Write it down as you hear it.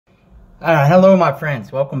Hello, my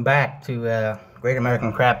friends. Welcome back to Great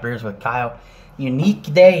American Craft Beers with Kyle.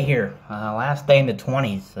 Unique day here. Last day in the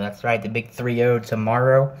 20s. So that's right, the big 3-0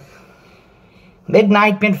 tomorrow.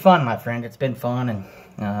 Midnight been fun, my friend. It's been fun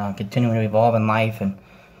and continuing to evolve in life. And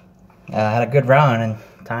had a good run and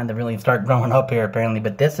time to really start growing up here, apparently.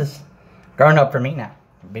 But this is growing up for me now.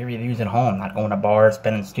 Beer reviews at home, not going to bars,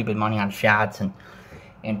 spending stupid money on shots and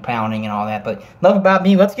pounding and all that. But enough about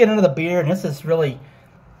me. Let's get into the beer. And this is really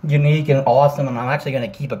unique and awesome, and I'm actually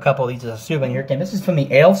going to keep a couple of these as a souvenir. This is from the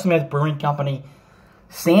AleSmith Brewing Company,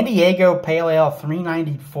 San Diego Pale Ale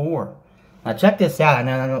 394. Now check this out. I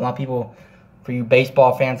know a lot of people, for you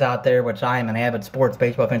baseball fans out there, which I am an avid sports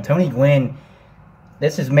baseball fan, Tony Gwynn,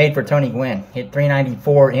 this is made for Tony Gwynn. Hit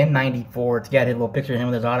 394 in 94. It's got a little picture of him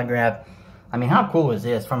with his autograph. I mean, how cool is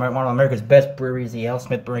this? From one of America's best breweries, the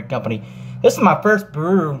AleSmith Brewing Company. This is my first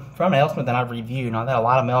brew from AleSmith that I've reviewed. I've had a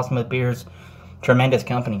lot of AleSmith beers. Tremendous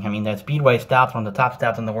company. I mean, the Speedway stouts, one of the top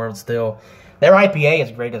stouts in the world still. Their IPA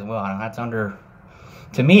is great as well. That's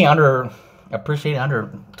to me, underappreciated,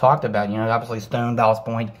 under-talked about. You know, obviously Stone, Ballast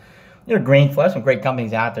Point, Green Flush, some great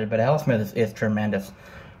companies out there, but AleSmith is tremendous.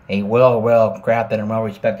 A well-crafted and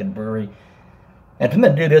well-respected brewery. And for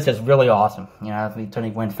them to do this is really awesome. You know, as a Tony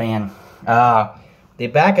Gwynn fan. The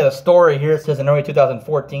back of the story here says in early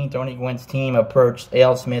 2014, Tony Gwynn's team approached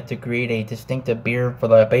AleSmith to create a distinctive beer for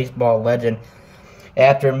the baseball legend.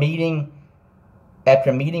 After meeting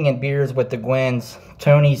in beers with the Gwynns,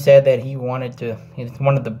 Tony said that he wanted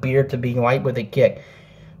the beer to be light with a kick,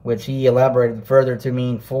 which he elaborated further to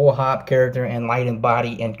mean full hop character and light in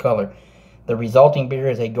body and color. The resulting beer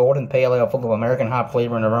is a golden pale ale full of American hop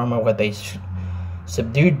flavor and aroma with a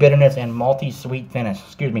subdued bitterness and malty sweet finish.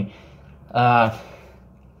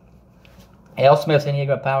 AleSmith San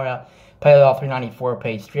Diego Pale Ale 394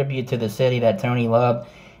 pays tribute to the city that Tony loved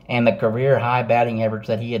and the career-high batting average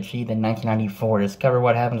that he achieved in 1994. Discover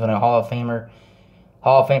what happens when a Hall of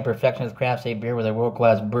Fame perfectionist crafts a beer with a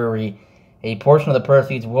world-class brewery. A portion of the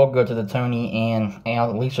proceeds will go to the Tony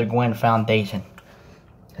and Lisa Gwynn Foundation.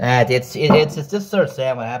 It's just so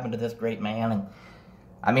sad what happened to this great man. And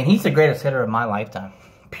I mean, he's the greatest hitter of my lifetime.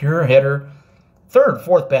 Pure hitter. Third,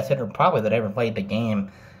 fourth best hitter probably that ever played the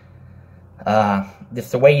game.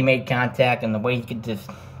 Just the way he made contact and the way he could just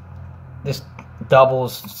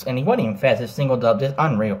doubles, and he wasn't even fast, just single double, just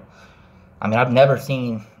unreal. I mean, I've never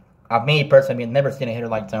seen a hitter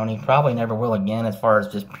like Tony. Probably never will again as far as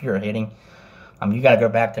just pure hitting. I mean, you got to go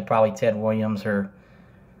back to probably Ted Williams or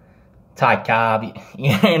Ty Cobb,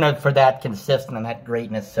 for that consistent and that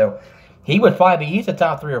greatness. So he would probably he's a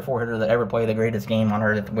top 3 or 4 hitter that ever played the greatest game on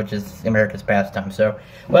earth, which is America's pastime. So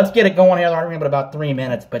let's get it going here. I'm in about 3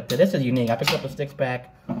 minutes, but this is unique. I picked up a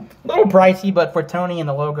 6-pack. A little pricey, but for Tony and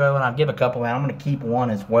the logo, and I'll give a couple out. I'm going to keep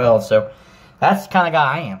one as well. So that's the kind of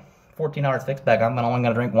guy I am. $14 6-pack. I'm only going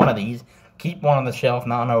to drink one of these, keep one on the shelf,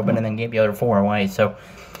 not open, and then give the other 4 away. So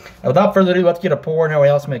without further ado, let's get a pour. No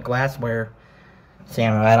AleSmith glassware.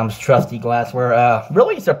 Samuel Adams trusty glassware.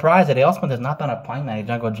 Really surprised that AleSmith has not done a pint night at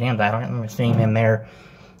Jungle Jams. I don't remember seeing him there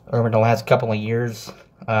over the last couple of years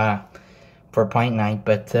for pint night.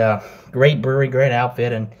 But great brewery, great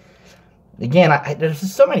outfit, and again, there's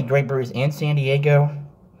just so many great breweries in San Diego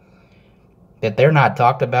that they're not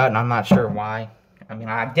talked about, and I'm not sure why. I mean,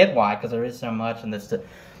 I get why, because there is so much, and look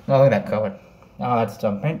at that color. Oh, that's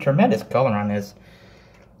some tremendous color on this.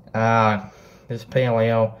 This pale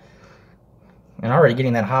ale. And already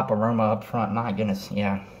getting that hop aroma up front. My goodness,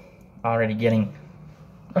 yeah. Already getting...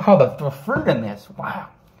 Oh, the fruit in this. Wow.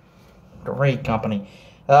 Great company.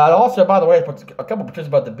 Also, by the way, a couple pictures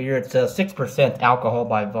about the beer. It's 6% alcohol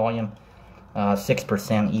by volume.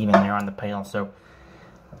 6% even there on the pail. So,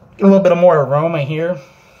 a little bit of more aroma here.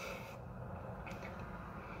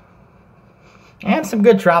 And some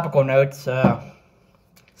good tropical notes.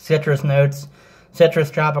 Citrus notes. Citrus,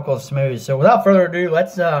 tropical, smooth. So, without further ado,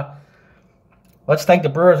 let's thank the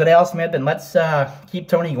brewers at AleSmith, and let's keep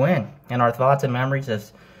Tony Gwynn in our thoughts and memories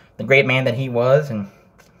as the great man that he was. And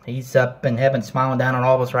he's up in heaven smiling down on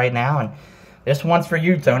all of us right now. And this one's for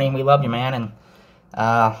you, Tony. We love you, man. And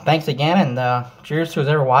thanks again, and cheers to who's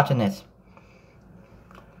ever watching this.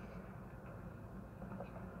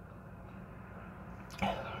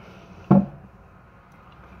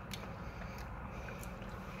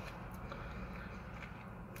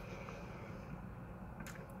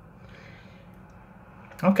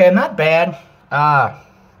 Okay, not bad. I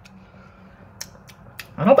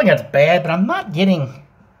don't think that's bad, but I'm not getting...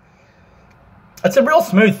 It's a real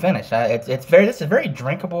smooth finish. This is very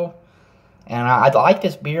drinkable, and I like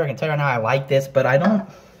this beer. I can tell you now I like this, but I don't...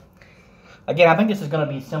 Again, I think this is going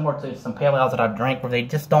to be similar to some pale ales that I've drank where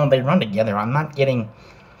they run together. I'm not getting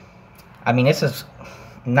I mean, this is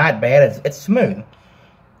not bad. It's smooth.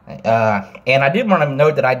 And I did want to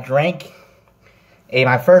note that I drank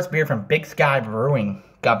my first beer from Big Sky Brewing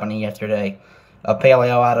Company yesterday. A pale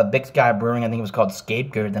ale out of Big Sky Brewing. I think it was called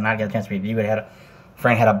Scapegoat. Then I got a chance to review it. A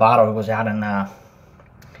friend had a bottle. It was out in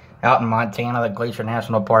Montana, the Glacier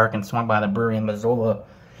National Park, and swung by the brewery in Missoula.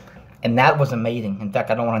 And that was amazing. In fact,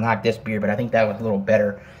 I don't want to knock this beer, but I think that was a little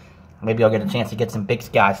better. Maybe I'll get a chance to get some Big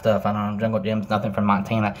Sky stuff. I don't know, Jungle Jim's, nothing from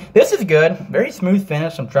Montana. This is good. Very smooth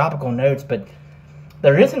finish, some tropical notes, but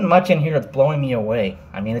there isn't much in here that's blowing me away.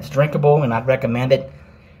 I mean, it's drinkable, and I'd recommend it.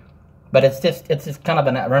 But it's just kind of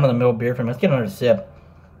a run-of-the-mill beer for me. Let's get another sip.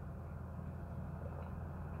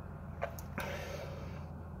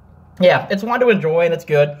 Yeah, it's one to enjoy, and it's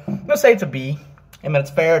good. I'm going to say it's a B. I mean, it's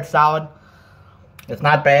fair, it's solid. It's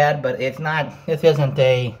not bad, but it's not, this isn't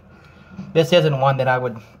one that I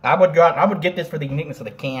would go out, I would get this for the uniqueness of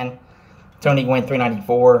the can. It's only going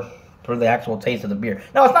 $3.94 for the actual taste of the beer.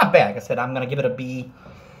 No, it's not bad. Like I said, I'm going to give it a B.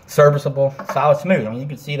 Serviceable, solid, smooth. I mean, you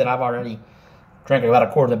can see that I've already drank about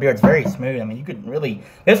a quarter of the beer. It's very smooth. I mean, you could really,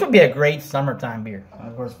 this would be a great summertime beer.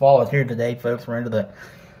 Of course, fall is here today, folks. We're into the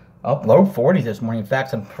low 40s this morning. In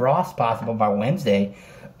fact, some frost possible by Wednesday.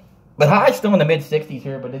 But high still in the mid-60s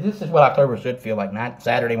here, but this is what October should feel like, not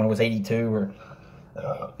Saturday when it was 82 or,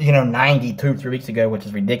 92 3 weeks ago, which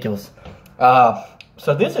is ridiculous.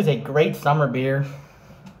 So this is a great summer beer,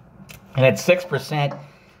 and at 6%,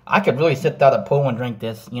 I could really sit down at the pool and drink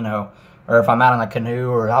this, or if I'm out on a canoe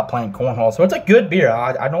or out playing cornhole. So it's a good beer.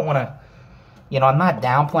 I don't want to, I'm not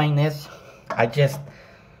downplaying this.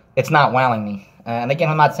 It's not wowing me. And again,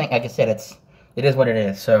 I'm not saying, like I said, it is what it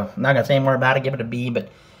is. So I'm not going to say more about it, give it a B, but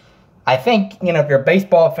I think, if you're a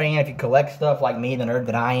baseball fan, if you collect stuff like me, the nerd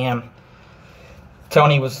that I am,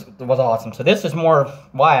 Tony was awesome. So this is more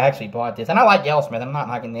why I actually bought this. And I like AleSmith. I'm not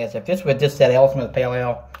liking this. If this would just said AleSmith Pale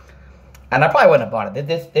Ale, and I probably wouldn't have bought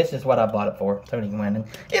it. This is what I bought it for. Tony went. And,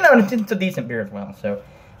 it's a decent beer as well. So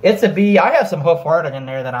it's a B. I have some Hoof-Hearted in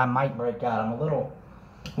there that I might break out. I'm a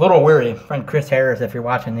little weary. Friend Chris Harris, if you're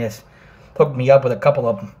watching this, hooked me up with a couple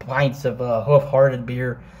of pints of Hoof-Hearted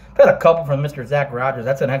beer. I've had a couple from Mr. Zach Rogers.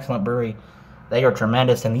 That's an excellent brewery. They are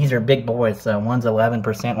tremendous, and these are big boys. One's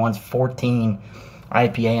 11%, one's 14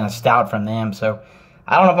 IPA, and a stout from them. So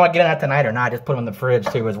I don't know if I'll get in that tonight or not. Just put them in the fridge,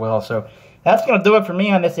 too, as well. So that's going to do it for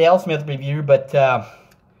me on this AleSmith review. But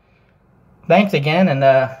thanks again,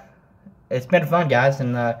 and it's been fun, guys.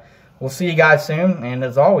 And we'll see you guys soon. And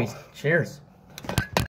as always, cheers.